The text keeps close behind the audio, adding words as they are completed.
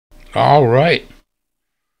All right,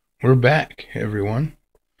 we're back, everyone,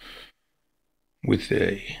 with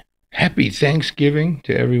a happy Thanksgiving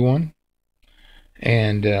to everyone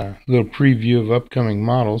and a little preview of upcoming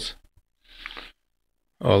models.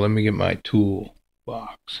 Oh, let me get my tool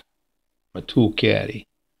box, my tool caddy.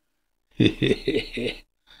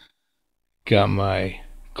 Got my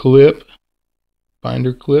clip,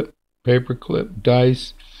 binder clip, paper clip,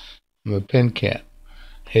 dice, and my pen cap.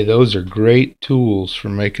 Hey, those are great tools for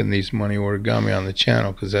making these money origami on the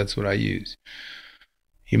channel because that's what I use.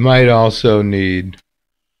 You might also need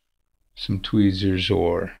some tweezers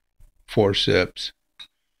or forceps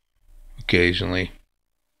occasionally.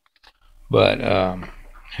 But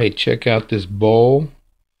hey, check out this bowl.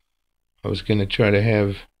 I was going to try to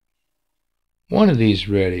have one of these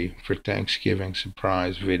ready for Thanksgiving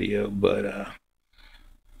surprise video, but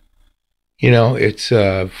it's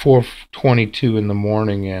 4:22 in the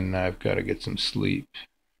morning and I've got to get some sleep.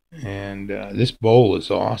 And this bowl is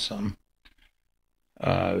awesome.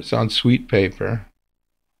 It's on sweet paper.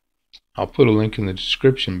 I'll put a link in the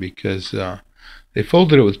description because they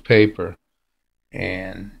folded it with paper.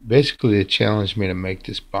 And basically, they challenged me to make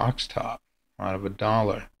this box top out of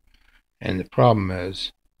 $1. And the problem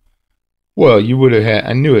is, well, you would have had,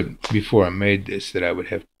 I knew it before I made this that I would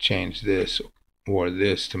have to change this or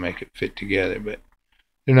this to make it fit together, but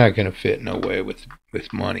they're not going to fit no way with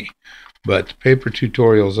money. But the paper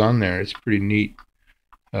tutorial's on there. It's pretty neat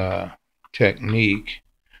technique.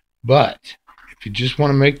 But if you just want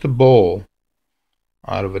to make the bowl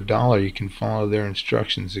out of $1, you can follow their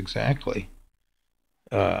instructions exactly.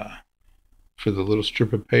 For the little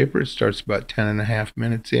strip of paper, it starts about 10.5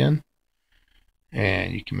 minutes in,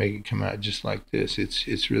 and you can make it come out just like this.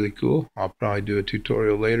 It's really cool. I'll probably do a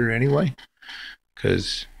tutorial later anyway,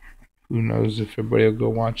 because who knows if everybody will go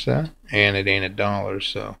watch that, and it ain't $1.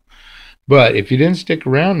 So, but if you didn't stick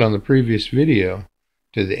around on the previous video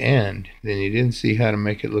to the end, then you didn't see how to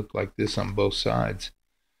make it look like this on both sides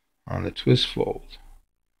on the twist fold.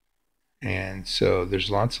 And so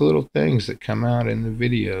there's lots of little things that come out in the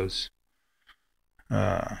videos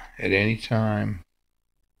at any time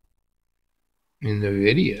in the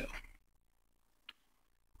video.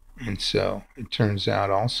 And so it turns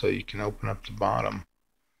out also you can open up the bottom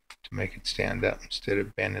to make it stand up instead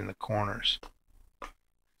of bending the corners.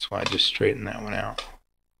 That's why I just straightened that one out.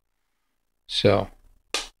 So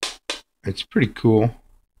it's pretty cool.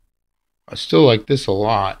 I still like this a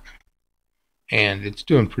lot. And it's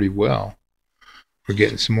doing pretty well. We're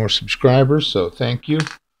getting some more subscribers, so thank you.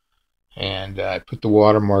 And I put the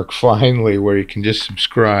watermark finally where you can just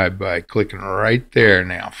subscribe by clicking right there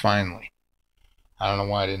now, finally. I don't know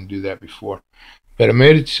why I didn't do that before. But I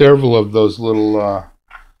made several of those little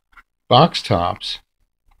box tops.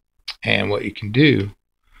 And what you can do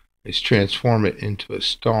is transform it into a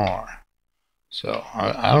star. So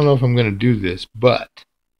I don't know if I'm going to do this, but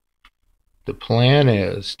the plan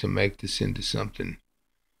is to make this into something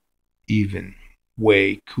even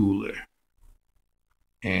way cooler.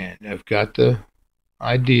 And I've got the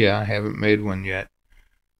idea. I haven't made one yet.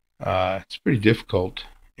 It's pretty difficult,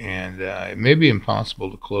 and it may be impossible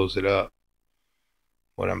to close it up,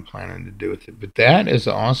 what I'm planning to do with it. But that is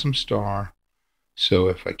an awesome star. So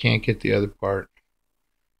if I can't get the other part,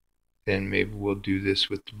 then maybe we'll do this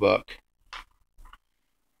with the buck.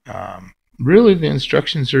 Really, the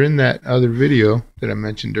instructions are in that other video that I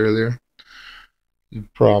mentioned earlier. The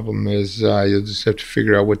problem is you'll just have to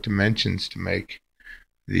figure out what dimensions to make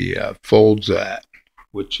the folds at,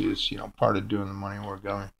 which is, part of doing the money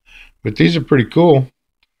origami. But these are pretty cool.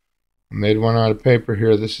 I made one out of paper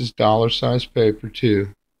here. This is dollar size paper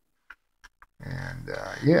too. And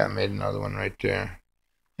yeah, I made another one right there.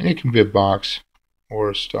 And it can be a box or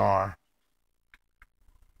a star.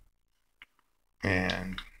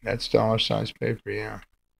 And that's dollar size paper, yeah.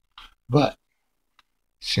 But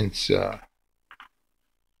since you're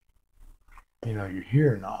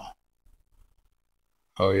here and all.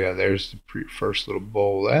 Oh yeah, there's the first little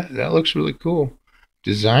bowl. That looks really cool.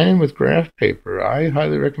 Designing with graph paper. I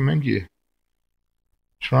highly recommend you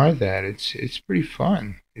try that. It's pretty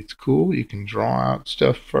fun. It's cool. You can draw out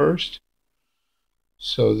stuff first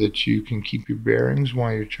so that you can keep your bearings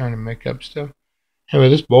while you're trying to make up stuff. Anyway,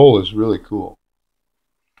 this bowl is really cool.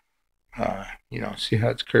 See how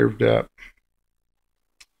it's curved up.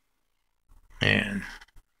 And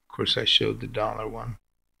of course I showed the dollar one.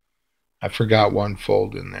 I forgot one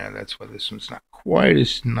fold in there. That's why this one's not quite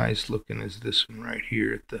as nice looking as this one right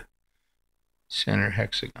here at the center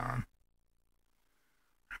hexagon.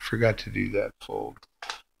 I forgot to do that fold.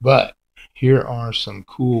 But here are some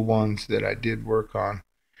cool ones that I did work on.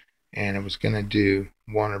 And I was going to do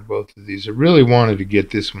one or both of these. I really wanted to get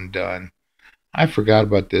this one done. I forgot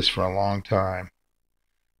about this for a long time,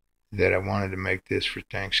 that I wanted to make this for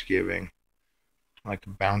Thanksgiving, like a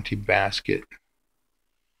bounty basket.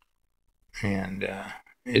 And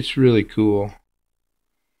it's really cool.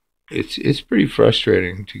 It's pretty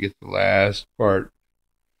frustrating to get the last part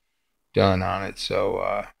done on it.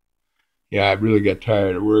 So yeah, I really got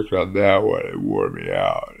tired of working on that one. It wore me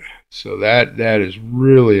out. So that is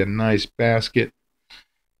really a nice basket.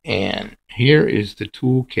 And here is the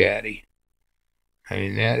tool caddy. I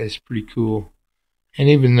mean, that is pretty cool. And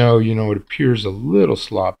even though, you know, it appears a little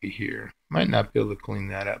sloppy here, might not be able to clean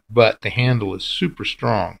that up, but the handle is super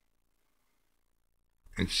strong.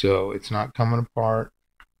 And so it's not coming apart.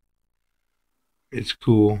 It's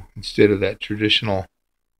cool instead of that traditional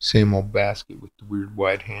same old basket with the weird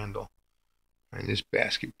wide handle. And this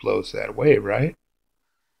basket blows that away, right?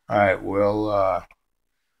 All right, well,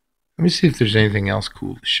 let me see if there's anything else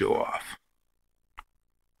cool to show off.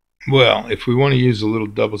 Well, if we want to use a little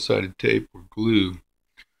double-sided tape or glue,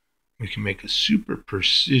 we can make a super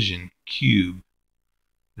precision cube.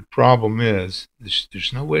 The problem is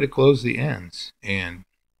there's no way to close the ends. And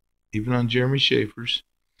even on Jeremy Schaefer's,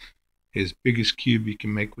 his biggest cube you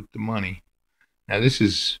can make with the money. Now this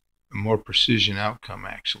is a more precision outcome,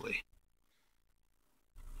 actually.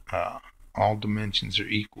 All dimensions are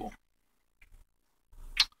equal.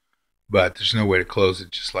 But there's no way to close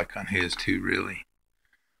it, just like on his too, really.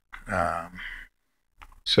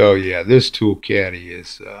 So yeah, this tool caddy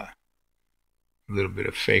is a little bit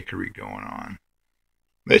of fakery going on.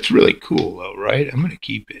 It's really cool though, right? I'm going to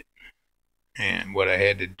keep it. And what I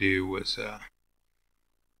had to do was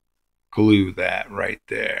glue that right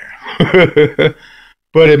there.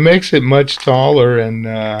 But it makes it much taller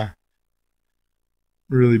and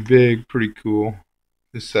really big, pretty cool.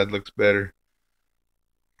 This side looks better,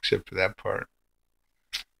 except for that part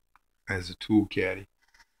as a tool caddy.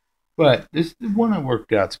 But this the one I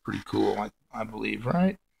worked out's pretty cool, I believe,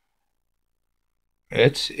 right?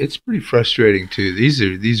 It's pretty frustrating too.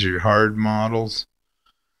 These are hard models,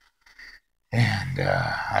 and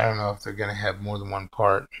I don't know if they're gonna have more than one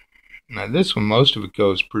part. Now this one, most of it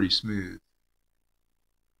goes pretty smooth.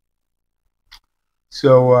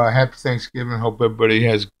 So happy Thanksgiving. Hope everybody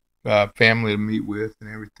has family to meet with and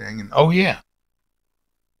everything. And oh yeah,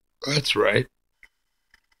 that's right.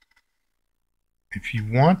 If you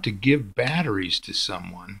want to give batteries to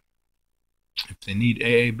someone, if they need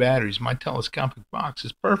AA batteries, my telescopic box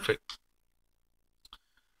is perfect.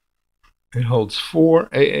 It holds 4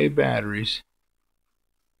 AA batteries.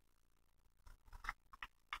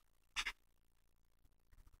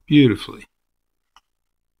 Beautifully.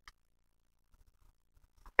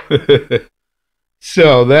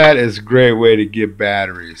 So that is a great way to give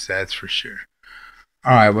batteries, that's for sure.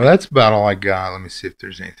 All right, well, that's about all I got. Let me see if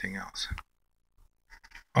there's anything else.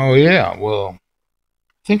 Oh, yeah, well,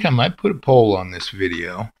 I think I might put a poll on this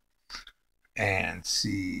video and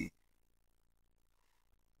see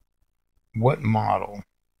what model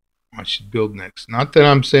I should build next. Not that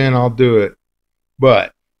I'm saying I'll do it,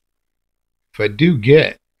 but if I do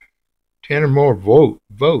get 10 or more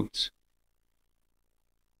votes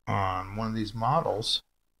on one of these models,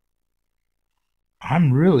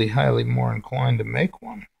 I'm really highly more inclined to make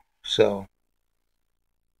one. So,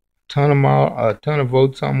 a ton of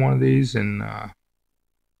votes on one of these, and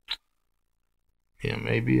yeah,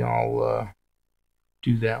 maybe I'll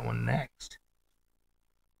do that one next.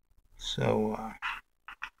 So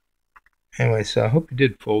anyway, so I hope you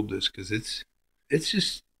did fold this, because it's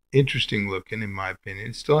just interesting looking in my opinion.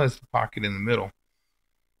 It still has the pocket in the middle,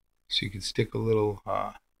 so you can stick a little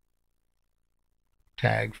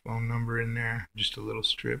tag phone number in there, just a little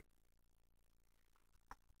strip.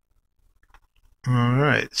 All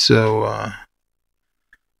right, so all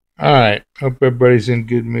right, hope everybody's in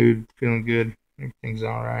good mood, feeling good, everything's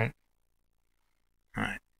all right. All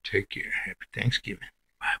right, take care. Happy Thanksgiving.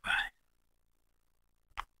 Bye-bye.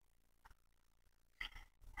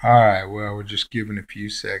 All right, well, we're just giving a few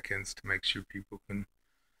seconds to make sure people can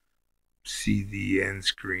see the end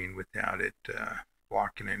screen without it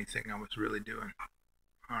blocking anything I was really doing.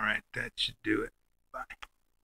 All right, that should do it. Bye.